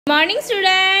Morning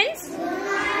students. Good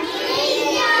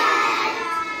morning.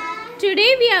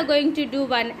 Today we are going to do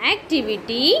one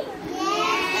activity.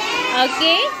 Yes.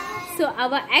 Okay. So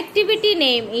our activity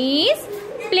name is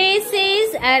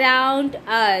places around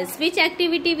us. Which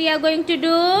activity we are going to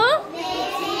do?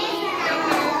 Places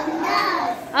around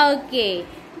us. Okay.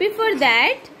 Before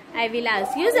that, I will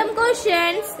ask you some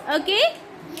questions. Okay?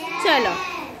 Yes. Chalo.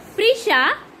 Prisha,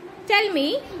 tell me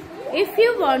if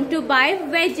you want to buy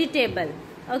vegetable.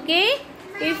 Okay?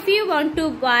 If you want to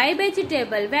buy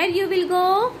vegetable, where you will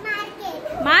go?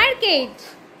 Market. Market.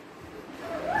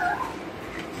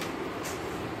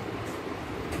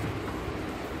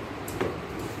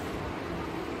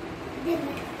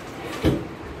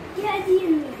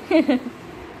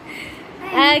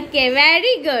 Okay,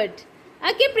 very good.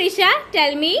 Okay, Prisha,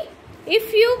 tell me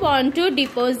if you want to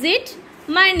deposit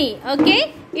money.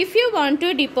 Okay, if you want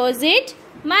to deposit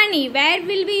money, where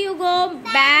will you go?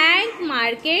 Bank,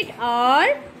 market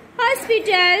or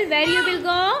hospital? Where you will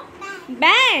go?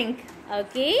 Bank.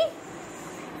 Okay.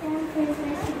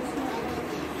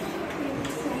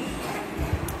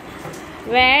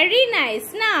 Very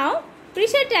nice. Now,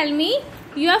 Prisha, tell me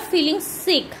you are feeling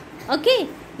sick. Okay,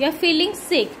 you are feeling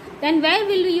sick. Then where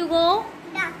will you go?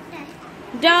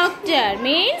 Doctor. Doctor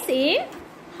means in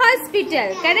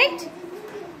hospital. Correct?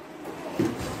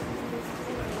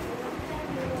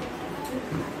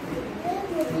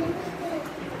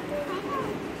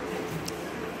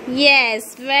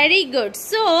 Yes, very good.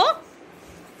 So,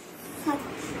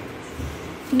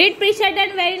 did Prisha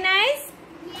done very nice?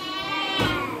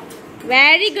 Yes.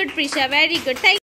 Very good, Prisha. Very good. Thank